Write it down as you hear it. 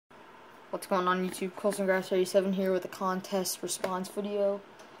What's going on YouTube? CoulsonGrass87 here with a contest response video.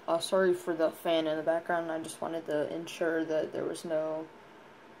 Sorry for the fan in the background. I just wanted to ensure that there was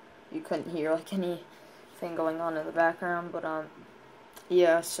you couldn't hear like anything going on in the background. But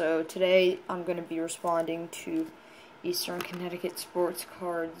yeah. So today I'm going to be responding to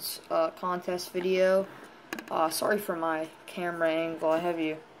EasternCTSportscards contest video. Sorry for my camera angle. I have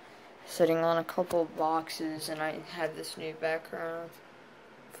you sitting on a couple of boxes, and I have this new background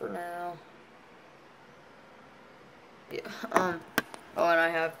for now. Yeah. Oh, and I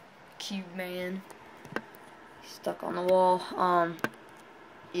have Cube Man stuck on the wall.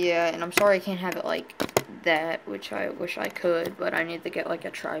 Yeah, and I'm sorry I can't have it like that, which I wish I could, but I need to get like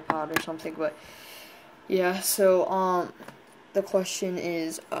a tripod or something. But yeah, so the question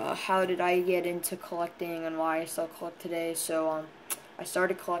is, how did I get into collecting and why I still collect today? So I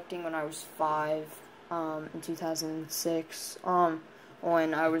started collecting when I was 5, in 2006,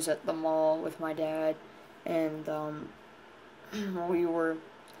 when I was at the mall with my dad, and we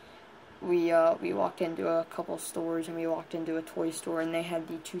walked into a couple stores, and we walked into a toy store, and they had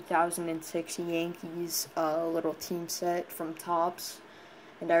the 2006 Yankees little team set from Topps,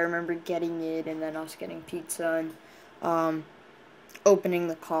 and I remember getting it, and then us getting pizza, and opening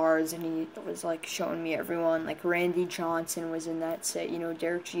the cards, and he was like showing me everyone. Like Randy Johnson was in that set, you know,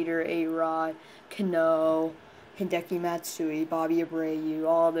 Derek Jeter, A-Rod, Cano, Hideki Matsui, Bobby Abreu,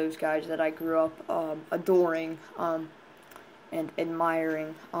 all those guys that I grew up adoring and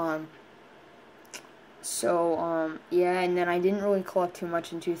admiring. Yeah, and then I didn't really collect too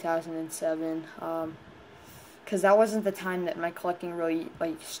much in 2007, because that wasn't the time that my collecting really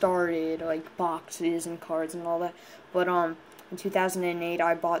like started, like boxes and cards and all that. But in 2008,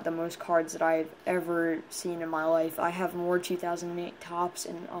 I bought the most cards that I've ever seen in my life. I have more 2008 Topps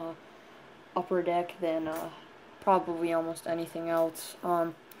and Upper Deck than probably almost anything else.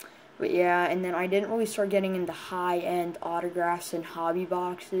 But yeah, and then I didn't really start getting into high-end autographs and hobby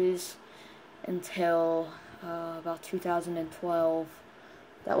boxes until about 2012.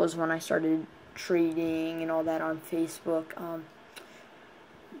 That was when I started trading and all that on Facebook.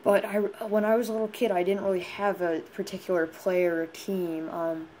 But when I was a little kid, I didn't really have a particular player or team.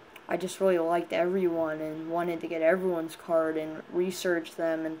 I just really liked everyone and wanted to get everyone's card and research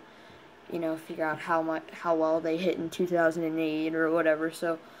them and, you know, figure out how well they hit in 2008 or whatever.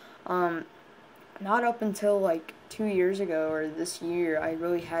 So, not up until like 2 years ago or this year, I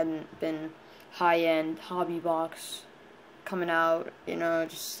really hadn't been high-end hobby box coming out. You know,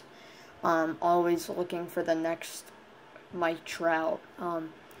 just always looking for the next Mike Trout.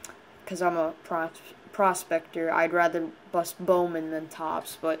 Because I'm a prospector, I'd rather bust Bowman than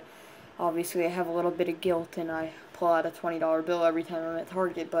Topps, but obviously I have a little bit of guilt, and I pull out a $20 bill every time I'm at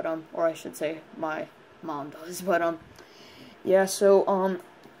Target, but, or I should say, my mom does, but, yeah, so,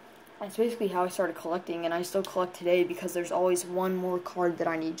 that's basically how I started collecting, and I still collect today because there's always one more card that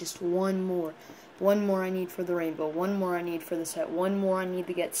I need, just one more. One more I need for the rainbow, one more I need for the set, one more I need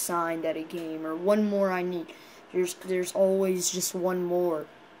to get signed at a game, or one more I need. There's always just one more.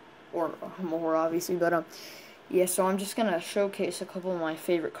 Or more, obviously, but yeah, so I'm just gonna showcase a couple of my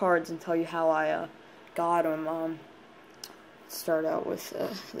favorite cards and tell you how I got them. Start out with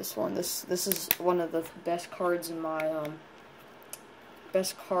this one. This is one of the best cards in my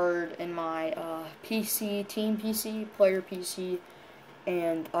PC, team PC, player PC,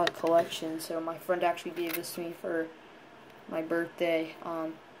 and collection. So my friend actually gave this to me for my birthday.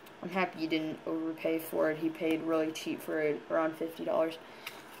 I'm happy he didn't overpay for it. He paid really cheap for it, around $50.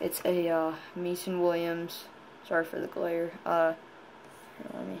 It's a Mason Williams. Sorry for the glare.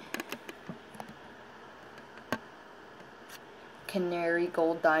 Canary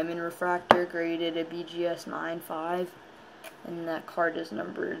Gold Diamond Refractor, graded a BGS 9.5, and that card is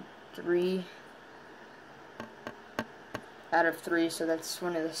numbered 3 out of 3. So that's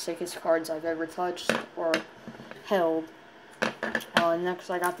one of the sickest cards I've ever touched or held.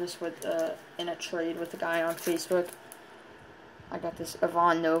 Next, I got this with in a trade with a guy on Facebook. I got this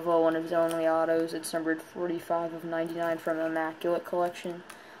Ivan Nova, one of his only autos. It's numbered 45 of 99 from Immaculate Collection.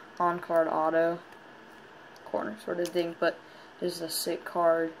 On-card auto. Corner sort of thing, but this is a sick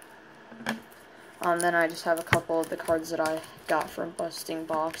card. Then I just have a couple of the cards that I got from busting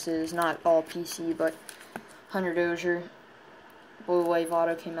boxes. Not all PC, but Hunter Dozier. Blue Wave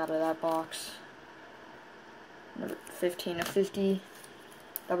auto came out of that box. Number 15 of 50.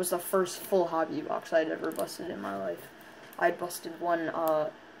 That was the first full hobby box I'd ever busted in my life. I busted one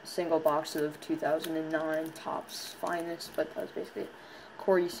single box of 2009 Topps Finest, but that was basically a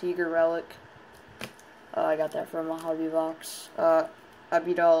Corey Seager relic. I got that from a hobby box. Abidal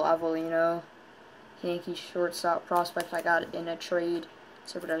Avelino, Yankee shortstop prospect, I got it in a trade.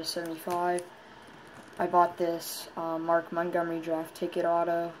 Separate out of 75. I bought this Mark Montgomery draft ticket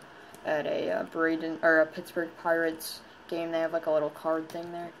auto at a a Pittsburgh Pirates game. They have like a little card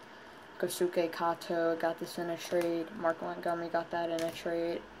thing there. Kosuke Kato got this in a trade. Mark Montgomery got that in a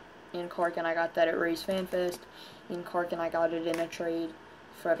trade. Ian Clark and I got that at Ray's Fan Fest. Ian Clark and I got it in a trade.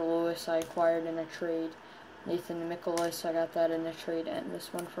 Fred Lewis I acquired in a trade. Nathan Nicholas I got that in a trade, and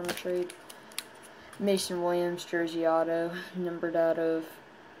this one from a trade. Mason Williams jersey auto, numbered out of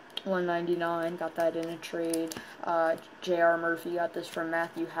 199, got that in a trade. J.R. Murphy got this from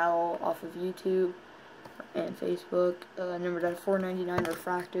Matthew Howell off of YouTube and Facebook. Numbered out of 499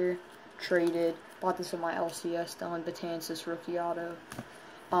 refractor, traded. Bought this with my LCS, Dylan Betances rookie auto.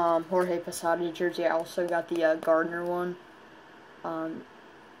 Jorge Posada jersey, I also got the Gardner one. I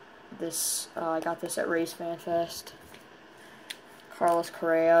got this at Ray's Fan Fest. Carlos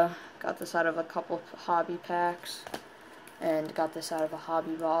Correa, got this out of a couple of hobby packs. And got this out of a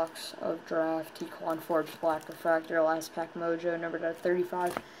hobby box of draft. Tequan Forbes Black Refractor, last pack mojo, numbered out of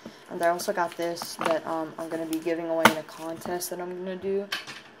 35. And I also got this that I'm going to be giving away in a contest that I'm going to do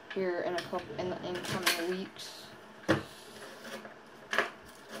here in the incoming weeks.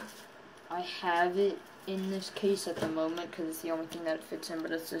 I have it in this case at the moment because it's the only thing that it fits in,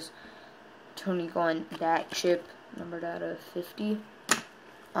 but it's this Tony Gwynn Dat chip, numbered out of 50.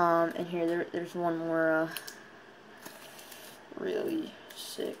 And here there's one more really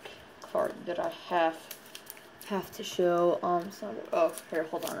sick card that I have to show. It's not, oh, here,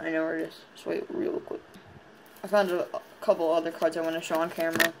 hold on, I know where it is. Just wait real quick. I found a couple other cards I want to show on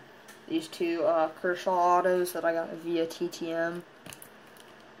camera. These two Kershaw autos that I got via TTM.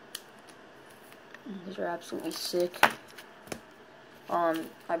 These are absolutely sick. I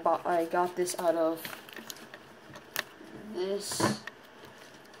got this out of this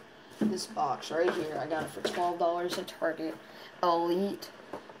box right here. I got it for $12 at Target. Elite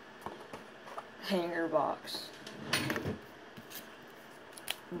hanger box.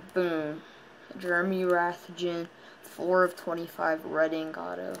 Boom. Jeremy Rathjen, 4 of 25 red ink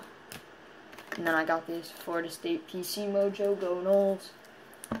auto. And then I got these Florida State PC Mojo Go Noles.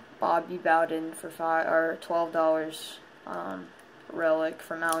 Bobby Bowden for $12. Relic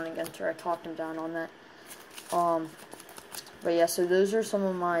from Allen and Gunter. I talked him down on that. But yeah, so those are some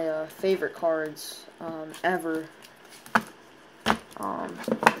of my favorite cards ever.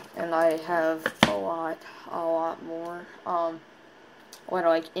 And I have a lot more. A lot of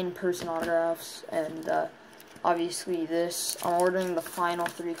like in-person autographs, and obviously this. I'm ordering the final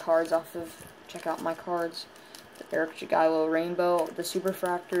 3 cards off of Check Out My Cards. The Eric Jagielo Rainbow. The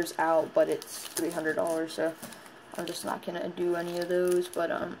Superfractor's out, but it's $300, so I'm just not gonna do any of those.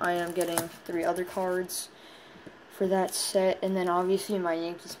 But I am getting 3 other cards for that set, and then obviously my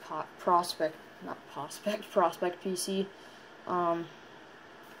Yankees prospect PC.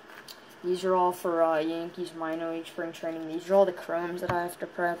 These are all for Yankees minor league spring training. These are all the chromes that I have to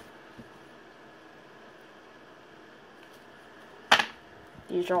prep.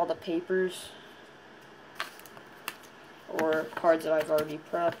 These are all the papers or cards that I've already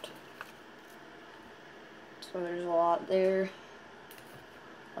prepped. So there's a lot there.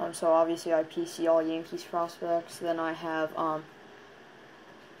 So obviously I PC all Yankees prospects. Then I have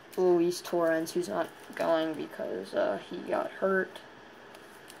Luis Torrens, who's not going because he got hurt.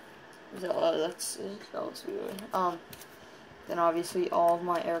 That's LSU. Then obviously all of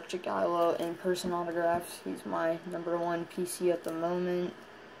my Eric Jagielo in-person autographs. He's my #1 PC at the moment.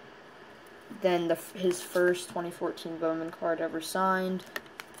 Then his first 2014 Bowman card ever signed.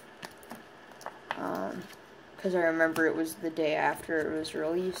 Because I remember it was the day after it was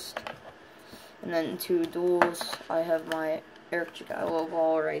released. And then 2 duels. I have my Eric Jagielo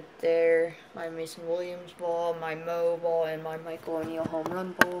ball right there, my Mason Williams ball, my Mo ball, and my Michael O'Neill home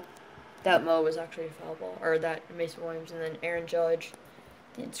run ball. That Mo was actually a foul ball, or that Mason Williams, and then Aaron Judge,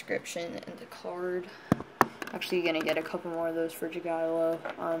 the inscription, and the card. Actually gonna get a couple more of those for Jagielo.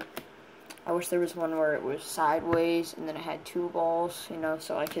 I wish there was one where it was sideways, and then it had 2 balls, you know,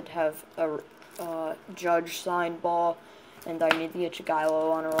 so I could have a Judge signed ball, and I need to get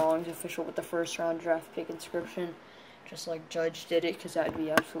Jagielo on a Rawlings official with the first round draft pick inscription, just like Judge did it, because that would be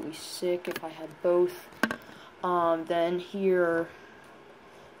absolutely sick if I had both. Then here's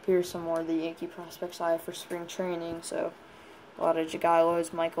some more of the Yankee prospects I have for spring training. So a lot of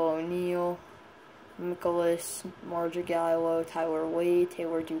Jagielos: Michael O'Neill, Nicholas, more Jagielo, Tyler Wade,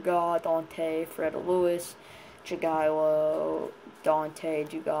 Taylor Dugas, Dante, Fred Lewis, Jagielo, Dante,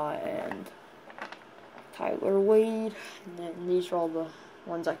 Dugas, and Tyler Wade. And then these are all the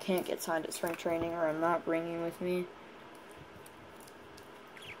ones I can't get signed at spring training or I'm not bringing with me.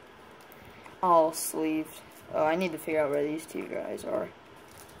 All sleeved. Oh, I need to figure out where these 2 guys are.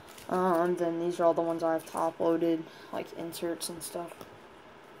 Then these are all the ones I've top loaded, like inserts and stuff.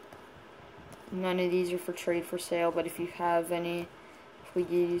 None of these are for trade for sale, but if you have any,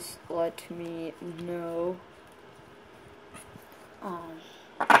 please let me know.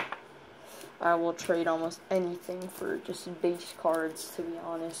 I will trade almost anything for just base cards, to be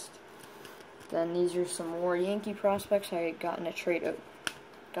honest. Then these are some more Yankee prospects I got in a trade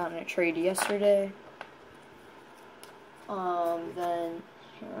yesterday. Then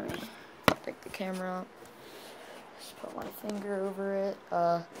here, let me pick the camera up. Just put my finger over it.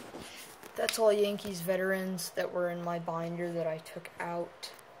 That's all Yankees veterans that were in my binder that I took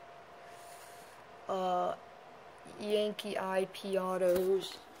out. Yankee IP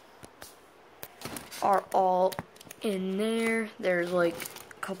autos are all in there. There's like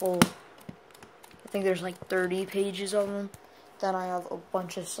a couple, I think there's like 30 pages of them. Then I have a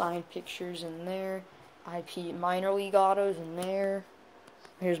bunch of signed pictures in there. IP minor league autos in there.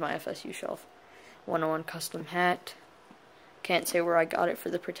 Here's my FSU shelf. 101 custom hat. Can't say where I got it for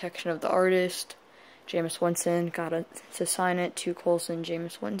the protection of the artist. Jameis Winston, got it to sign it. 2 Colson,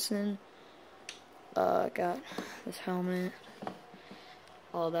 Jameis Winston. Got this helmet.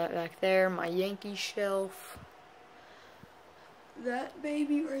 All that back there. My Yankee shelf. That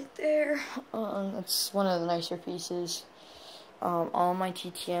baby right there. That's one of the nicer pieces. All my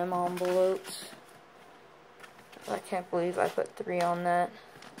TTM envelopes. I can't believe I put 3 on that.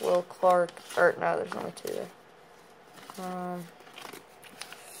 Will Clark, or no, there's only 2 there.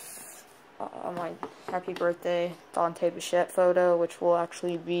 My happy birthday Dante Bichette photo, which will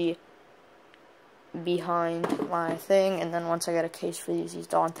actually be behind my thing, and then once I get a case for these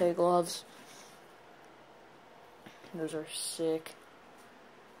Dante gloves. Those are sick.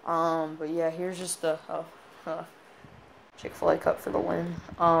 But yeah, here's just the Chick-fil-A cup for the win.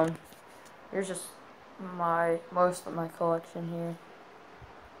 Here's just most of my collection here.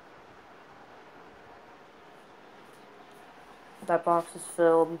 That box is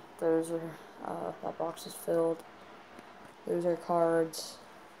filled. Those are that box is filled. Those are cards.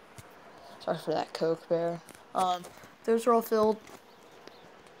 Sorry for that Coke Bear. Those are all filled.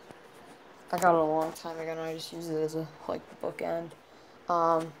 I got it a long time ago, and I just used it as a bookend.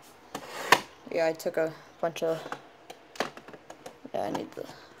 Yeah, I took a bunch of. Yeah, I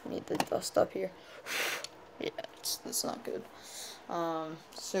need the dust up here. Yeah, it's not good.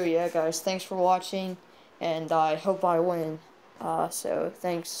 So yeah, guys, thanks for watching, and I hope I win. So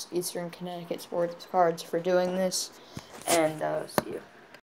thanks, Eastern Connecticut Sports Cards, for doing this, and see you.